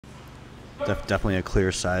Definitely a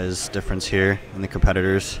clear size difference here in the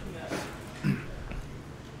competitors.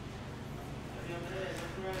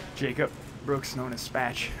 Jakob Brooks, known as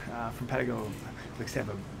Spatch from Pedigo, looks to have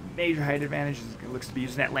a major height advantage. Looks to be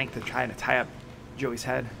using that length to try to tie up Joey's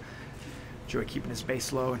head. Joey keeping his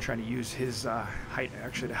base low and trying to use his height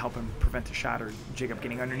actually to help him prevent a shot or Jakob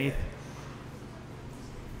getting underneath.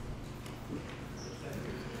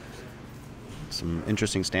 Some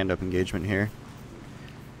interesting stand-up engagement here.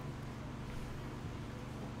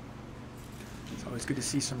 It's always good to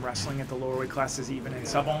see some wrestling at the lower weight classes, even in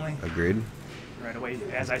sub only. Agreed. Right away,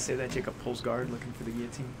 as I say that, Jakob pulls guard, looking for the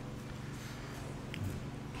guillotine.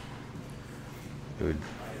 Good.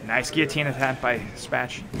 Nice guillotine attempt by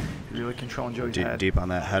Spatch. Really controlling Joey's head. Deep on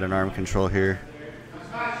that head and arm control here.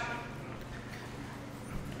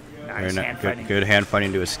 Nice hand fighting. Good hand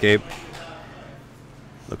fighting to escape.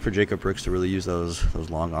 Look for Jakob Brooks to really use those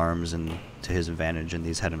long arms and to his advantage in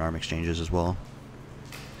these head and arm exchanges as well.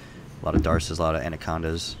 A lot of darces, a lot of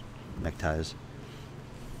anacondas, neckties.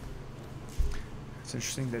 It's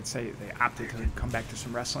interesting that they opted to come back to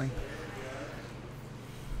some wrestling.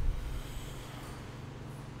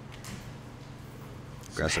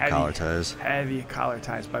 Aggressive collar ties. Heavy collar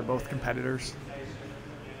ties by both competitors.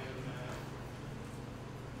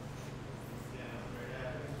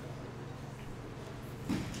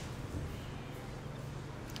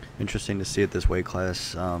 Interesting to see at this weight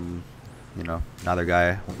class. You know, another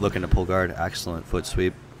guy looking to pull guard. Excellent foot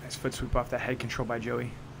sweep. Nice foot sweep off that head control by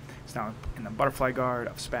Joey. He's now in the butterfly guard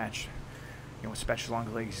of Spatch. You know, with Spatch's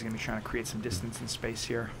long legs, he's going to be trying to create some distance and space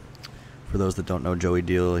here. For those that don't know Joey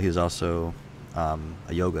Dieh, he's also a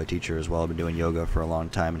yoga teacher as well. Been doing yoga for a long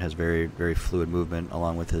time and has very, very fluid movement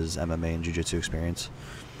along with his MMA and jiu-jitsu experience.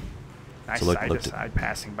 Nice so side-to-side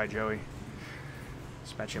passing by Joey.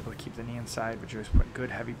 Spatch able to keep the knee inside, but Joey's putting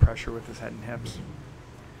good heavy pressure with his head and hips.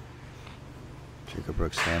 Jakob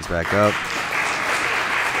Brooks stands back up.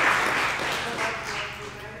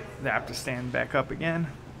 They have to stand back up again.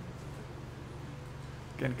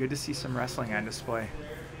 Again, good to see some wrestling on display.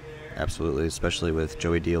 Absolutely, especially with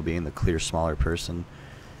Joey Dieh being the clear smaller person.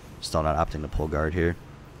 Still not opting to pull guard here.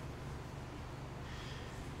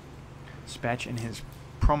 Spatch in his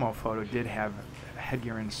promo photo did have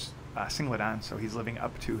headgear and singlet on, so he's living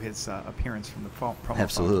up to his appearance from the promo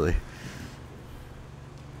Absolutely.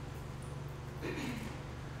 photo.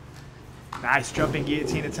 Nice jumping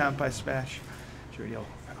guillotine attempt by Spatch. Joey Dieh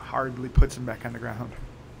hardly puts him back on the ground.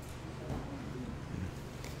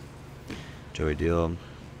 Joey Dieh.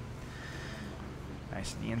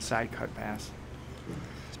 Nice knee inside cut pass.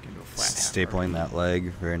 Stapling that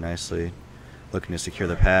leg very nicely. Looking to secure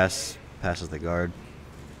the pass. Passes the guard.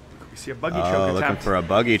 We see a buggy choke looking attempt. for a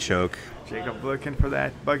buggy choke. Jakob looking for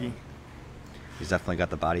that buggy. He's definitely got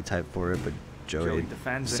the body type for it, but Joey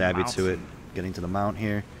defends savvy and to it. Getting to the mount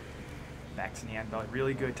here. Back to the end belly.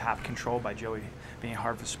 Really good top control by Joey. Being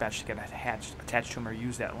hard for Spatch to get attached to him or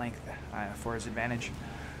use that length for his advantage.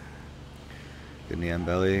 Good knee on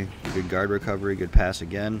belly. Good guard recovery. Good pass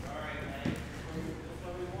again.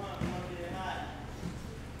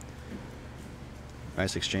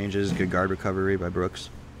 Nice exchanges. Good guard recovery by Brooks.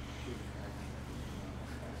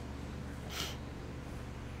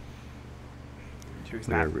 Joey's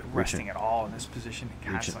not resting at all in this position.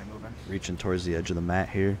 Constantly moving. Reaching towards the edge of the mat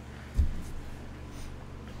here.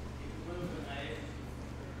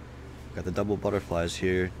 Got the double butterflies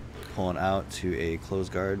here. Pulling out to a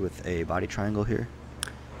closed guard with a body triangle here.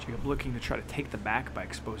 Jakob looking to try to take the back by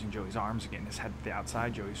exposing Joey's arms, getting his head to the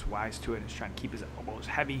outside. Joey's wise to it and is trying to keep his elbows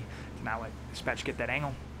heavy to not let Spatch get that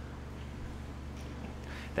angle.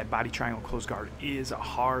 That body triangle closed guard is a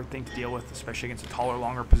hard thing to deal with, especially against a taller,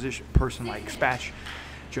 longer person like Spatch.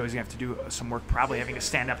 Joey's going to have to do some work, probably having to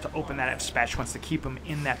stand up to open that if Spatch wants to keep him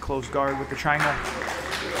in that closed guard with the triangle.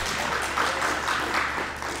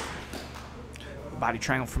 Body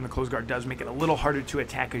triangle from the closed guard does make it a little harder to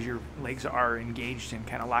attack as your legs are engaged and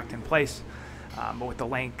kind of locked in place. But with the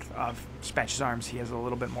length of Spatch's arms, he has a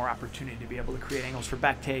little bit more opportunity to be able to create angles for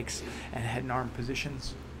back takes and head and arm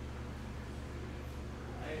positions.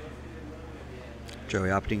 Joey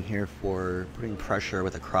opting here for putting pressure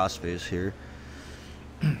with a crossface here.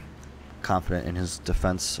 Confident in his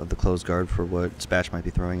defense of the closed guard for what Spatch might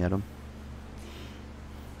be throwing at him.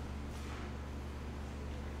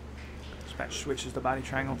 Spatch switches the body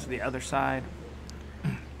triangle to the other side.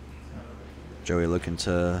 Joey looking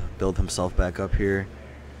to build himself back up here.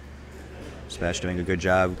 Spatch doing a good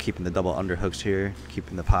job keeping the double underhooks here,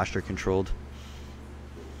 keeping the posture controlled.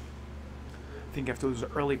 I think after those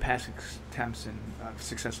early pass attempts and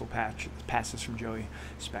successful passes from Joey,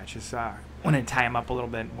 Spatch is wanting to tie him up a little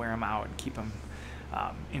bit, wear him out, and keep him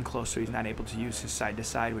in close, so he's not able to use his side to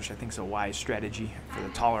side, which I think is a wise strategy for the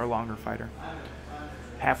taller, longer fighter.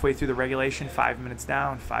 Halfway through the regulation, 5 minutes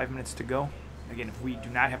down, 5 minutes to go. Again, if we do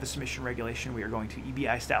not have a submission regulation, we are going to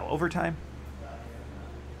EBI style overtime.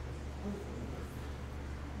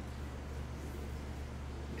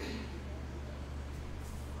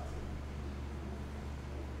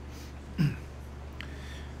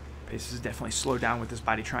 Pace is definitely slowed down with this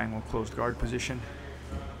body triangle closed guard position.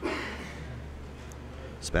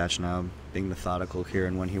 Spatch now being methodical here,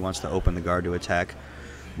 and when he wants to open the guard to attack.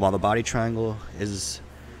 While the body triangle is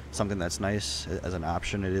something that's nice as an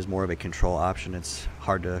option, it is more of a control option. It's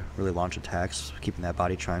hard to really launch attacks, keeping that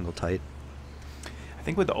body triangle tight. I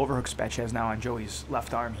think with the overhook Spatch has now on Joey's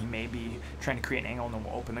left arm, he may be trying to create an angle and then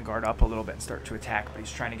we'll open the guard up a little bit and start to attack, but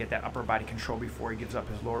he's trying to get that upper body control before he gives up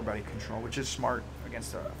his lower body control, which is smart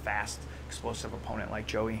against a fast, explosive opponent like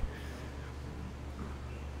Joey.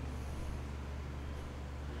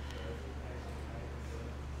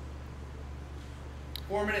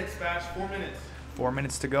 Four minutes, Spatch, 4 minutes. 4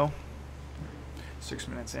 minutes to go. 6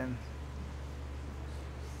 minutes in.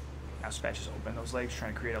 Now Spatch is open those legs,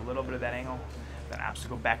 trying to create a little bit of that angle. Then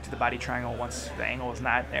obstacle back to the body triangle once the angle is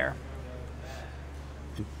not there.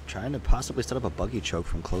 And trying to possibly set up a buggy choke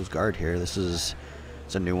from closed guard here. It's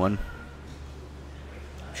a new one.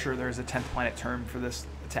 I'm sure there's a 10th planet term for this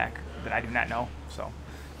attack that I do not know, so.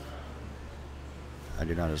 I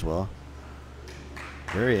do not as well.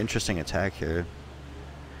 Very interesting attack here.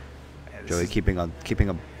 Yeah, Joey keeping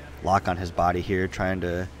a lock on his body here, trying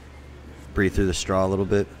to breathe through the straw a little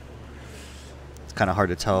bit. It's kind of hard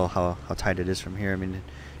to tell how tight it is from here. I mean,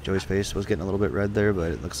 Joey's face was getting a little bit red there,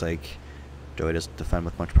 but it looks like Joey doesn't defend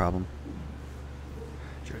with much problem.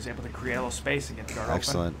 Joey's able to create a little space and get the guard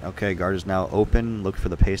Excellent. open. Okay, guard is now open. Look for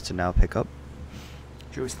the pace to now pick up.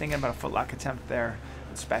 Joey's thinking about a footlock attempt there,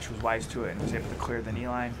 but Spatch was wise to it and was able to clear the knee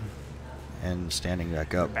line. And standing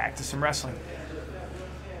back up. Back to some wrestling.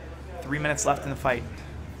 3 minutes left in the fight.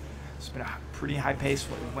 It's been a pretty high pace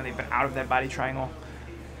when they've been out of that body triangle.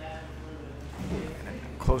 And then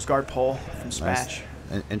close guard pull from Spatch. Nice.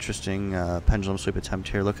 An interesting pendulum sweep attempt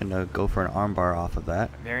here, looking to go for an arm bar off of that.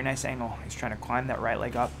 Very nice angle. He's trying to climb that right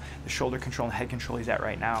leg up. The shoulder control and head control he's at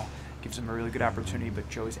right now gives him a really good opportunity, but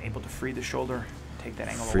Joey's able to free the shoulder, take that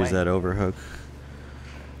angle away. Freeze that overhook.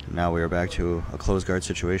 Now we are back to a closed guard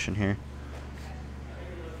situation here.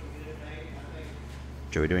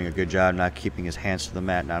 Joey doing a good job not keeping his hands to the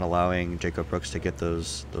mat, not allowing Jakob Brooks to get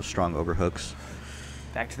those strong overhooks.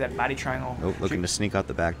 Back to that body triangle. Oh, looking to sneak out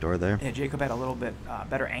the back door there. Yeah, Jakob had a little bit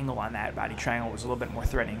better angle on that. Body triangle was a little bit more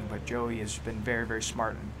threatening, but Joey has been very, very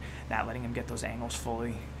smart in not letting him get those angles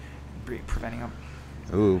fully, preventing him.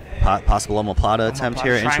 Ooh, possible omoplata attempt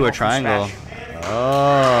here into a triangle.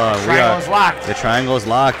 Oh, the triangle is locked. The triangle is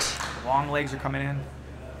locked. Long legs are coming in.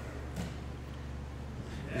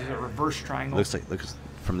 This is a reverse triangle. Looks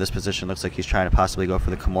from this position, looks like he's trying to possibly go for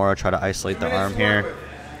the Kimura, try to isolate the arm here.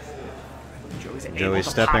 Joey's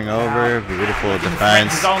stepping over. Beautiful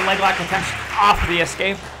defense. His own leg lock attempts off the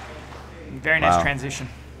escape. Very nice transition.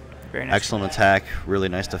 Very nice. Excellent attack. Really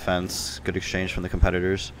nice defense. Good exchange from the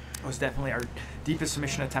competitors. It was definitely our deepest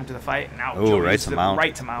submission attempt of the fight. Now Joey right to mount.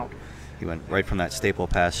 Right to mount. He went right from that staple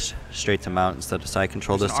pass straight to mount instead of side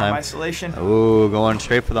control this time. Arm isolation. Ooh, going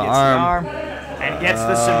straight for the arm. And gets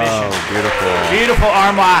the submission. Oh, beautiful. Beautiful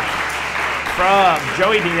arm lock from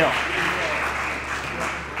Joey Dieh.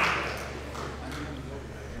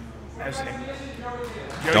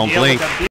 Don't blink.